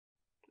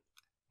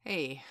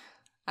Hey,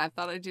 I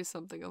thought I'd do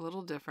something a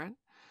little different,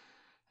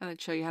 and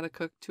I'd show you how to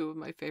cook two of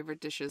my favorite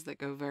dishes that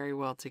go very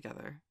well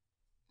together.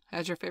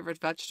 Add your favorite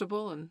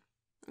vegetable, and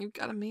you've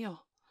got a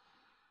meal.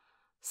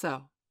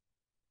 So,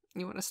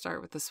 you want to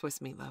start with the Swiss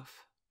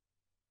meatloaf.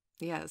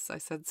 Yes, I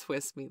said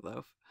Swiss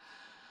meatloaf.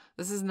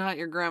 This is not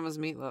your grandma's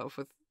meatloaf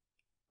with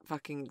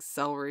fucking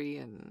celery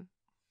and...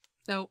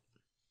 Nope.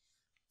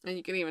 And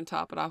you can even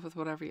top it off with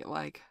whatever you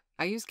like.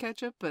 I use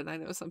ketchup, but I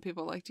know some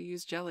people like to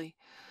use jelly.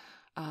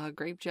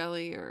 Grape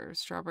jelly or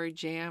strawberry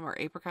jam or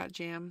apricot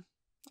jam.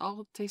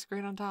 All taste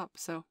great on top.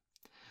 So,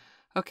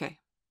 okay.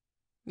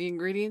 The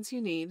ingredients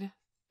you need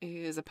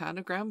is a pound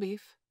of ground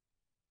beef,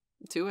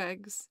 2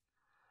 eggs,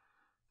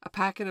 a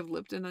packet of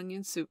Lipton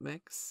Onion Soup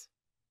mix,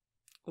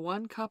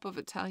 1 cup of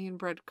Italian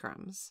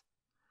breadcrumbs,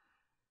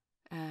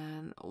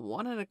 and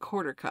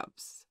 1¼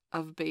 cups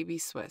of baby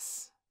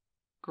Swiss,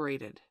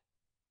 grated.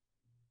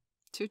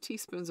 2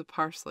 teaspoons of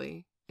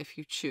parsley, if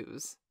you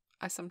choose.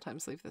 I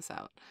sometimes leave this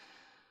out.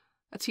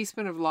 A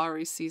teaspoon of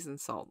Lawrey seasoned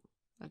salt.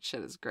 That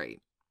shit is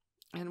great.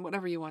 And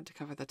whatever you want to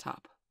cover the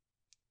top.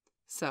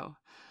 So,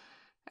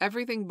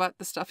 everything but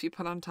the stuff you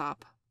put on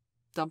top,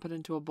 dump it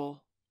into a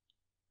bowl.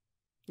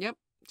 Yep,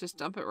 just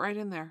dump it right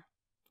in there.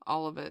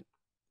 All of it.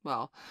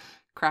 Well,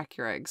 crack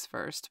your eggs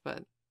first,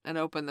 and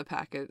open the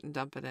packet and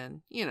dump it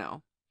in. You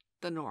know,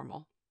 the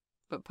normal.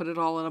 But put it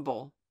all in a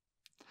bowl.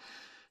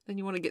 Then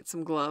you want to get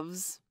some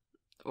gloves,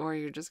 or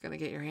you're just going to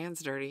get your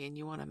hands dirty and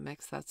you want to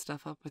mix that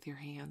stuff up with your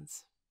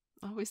hands.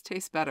 Always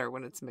tastes better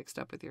when it's mixed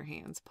up with your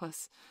hands.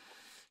 Plus,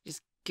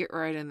 just get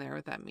right in there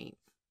with that meat.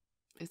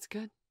 It's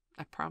good.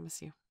 I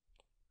promise you.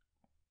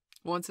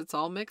 Once it's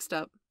all mixed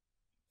up,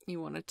 you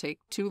want to take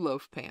 2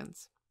 loaf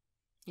pans.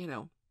 You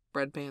know,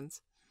 bread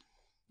pans.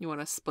 You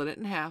want to split it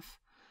in half.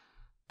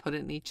 Put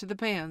it in each of the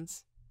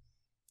pans.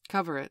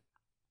 Cover it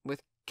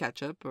with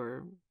ketchup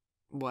or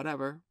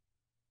whatever.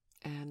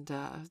 And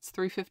it's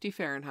 350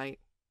 Fahrenheit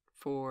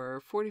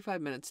for 45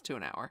 minutes to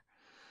an hour.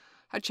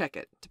 I check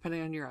it,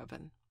 depending on your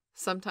oven.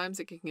 Sometimes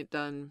it can get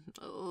done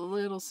a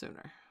little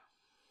sooner.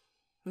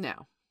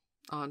 Now,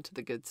 on to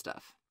the good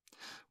stuff.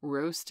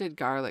 Roasted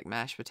garlic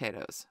mashed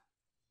potatoes.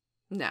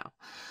 Now,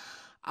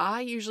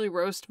 I usually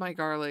roast my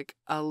garlic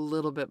a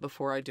little bit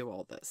before I do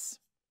all this.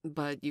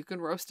 But you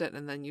can roast it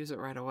and then use it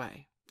right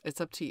away.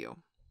 It's up to you.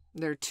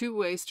 There are 2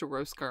 ways to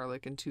roast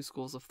garlic and 2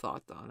 schools of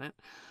thought on it.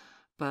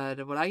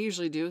 But what I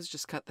usually do is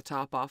just cut the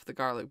top off the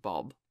garlic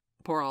bulb,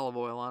 pour olive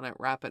oil on it,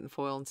 wrap it in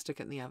foil, and stick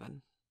it in the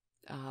oven.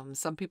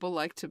 Some people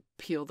like to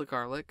peel the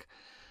garlic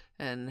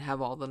and have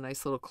all the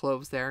nice little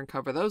cloves there and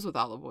cover those with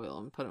olive oil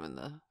and put them in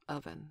the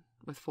oven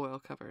with foil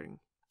covering.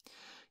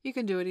 You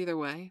can do it either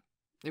way.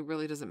 It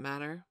really doesn't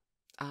matter.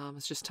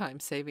 It's just time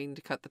saving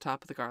to cut the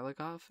top of the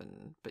garlic off,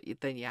 but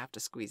then you have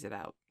to squeeze it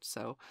out.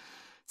 So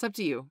it's up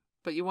to you.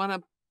 But you want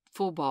a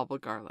full bulb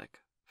of garlic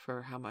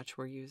for how much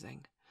we're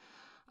using.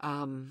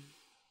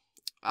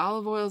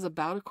 Olive oil is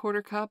about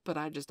 1/4 cup, but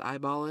I just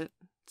eyeball it.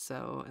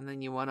 So, and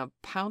then you want 1.5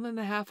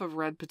 pounds of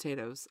red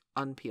potatoes,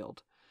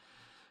 unpeeled.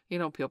 You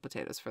don't peel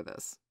potatoes for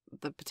this.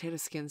 The potato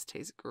skins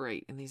taste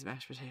great in these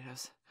mashed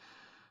potatoes.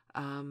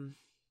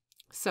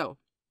 So,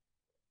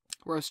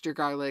 roast your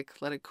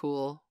garlic, let it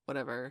cool,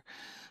 whatever.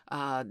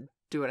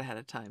 Do it ahead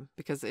of time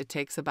because it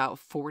takes about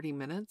 40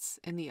 minutes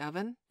in the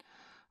oven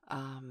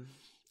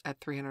at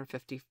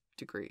 350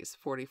 degrees,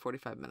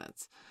 45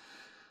 minutes.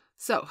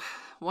 So,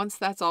 once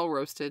that's all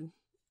roasted,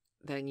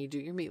 then you do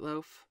your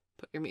meatloaf.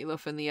 Put your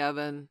meatloaf in the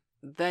oven.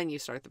 Then you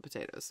start the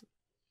potatoes.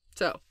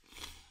 So,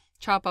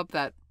 chop up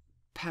that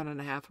 1.5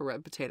 pounds of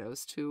red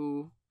potatoes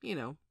to,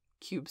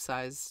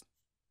 cube-sized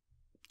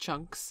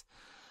chunks.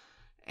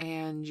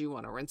 And you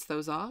want to rinse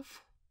those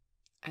off.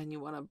 And you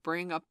want to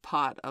bring a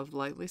pot of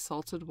lightly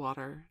salted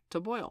water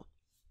to boil.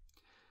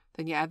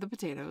 Then you add the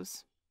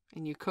potatoes.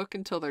 And you cook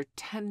until they're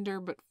tender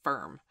but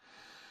firm.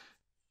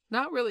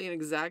 Not really an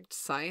exact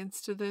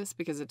science to this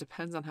because it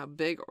depends on how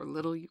big or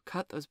little you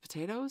cut those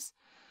potatoes.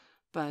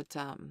 But,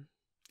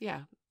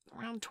 yeah,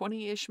 around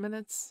 20-ish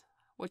minutes.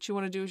 What you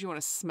want to do is you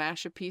want to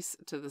smash a piece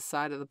to the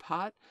side of the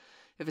pot.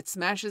 If it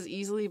smashes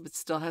easily but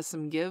still has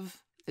some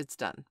give, it's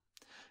done.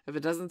 If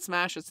it doesn't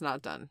smash, it's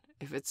not done.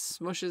 If it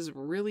smushes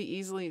really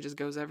easily and just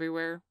goes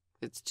everywhere,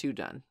 it's too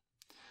done.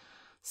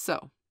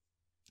 So,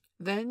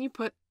 then you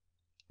put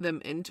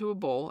them into a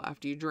bowl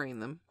after you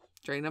drain them.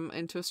 Drain them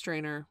into a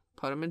strainer.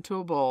 Put them into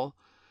a bowl.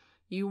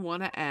 You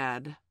want to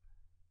add,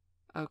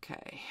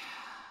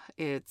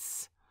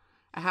 it's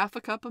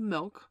 1/2 cup of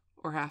milk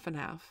or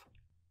 1/2.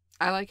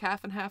 I like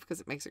 1/2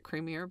 because it makes it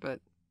creamier,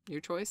 but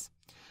your choice.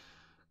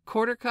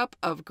 1/4 cup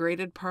of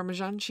grated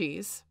Parmesan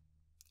cheese.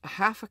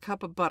 1/2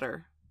 cup of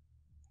butter.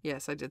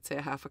 Yes, I did say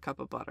 1/2 cup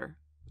of butter.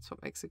 That's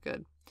what makes it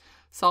good.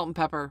 Salt and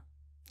pepper.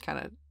 Kind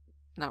of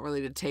not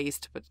really to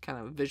taste, but kind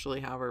of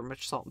visually, however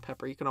much salt and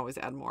pepper. You can always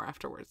add more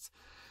afterwards.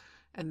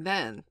 And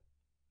then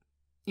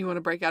you want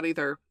to break out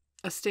either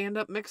a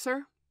stand-up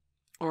mixer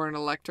or an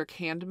electric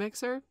hand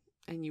mixer,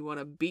 and you want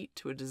to beat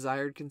to a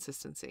desired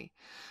consistency.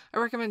 I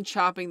recommend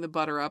chopping the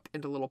butter up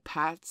into little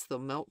pats. They'll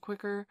melt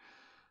quicker,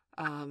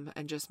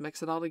 and just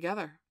mix it all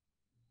together.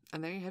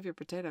 And there you have your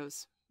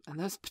potatoes. And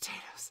those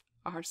potatoes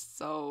are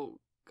so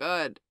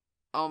good.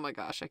 Oh my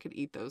gosh, I could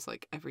eat those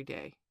like every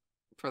day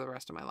for the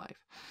rest of my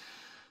life.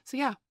 So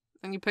yeah,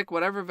 and you pick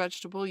whatever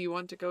vegetable you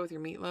want to go with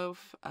your meatloaf.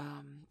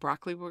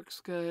 Broccoli works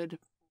good.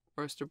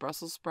 Roasted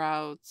Brussels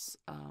sprouts.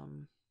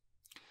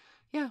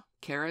 Yeah,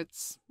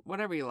 carrots,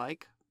 whatever you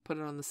like. Put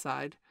it on the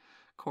side.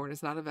 Corn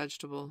is not a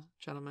vegetable,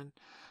 gentlemen.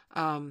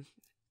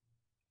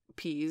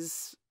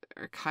 Peas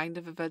are kind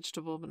of a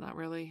vegetable, but not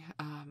really.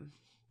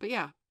 But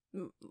yeah,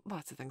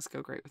 lots of things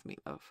go great with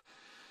meatloaf.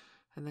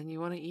 And then you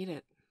want to eat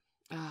it.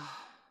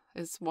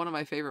 It's one of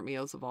my favorite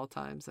meals of all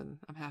times, and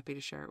I'm happy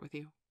to share it with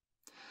you.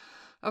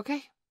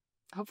 Okay,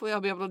 hopefully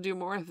I'll be able to do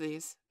more of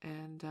these,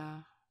 and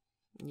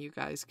you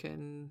guys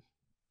can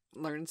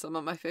learn some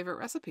of my favorite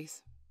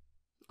recipes.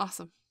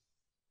 Awesome.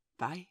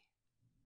 Bye.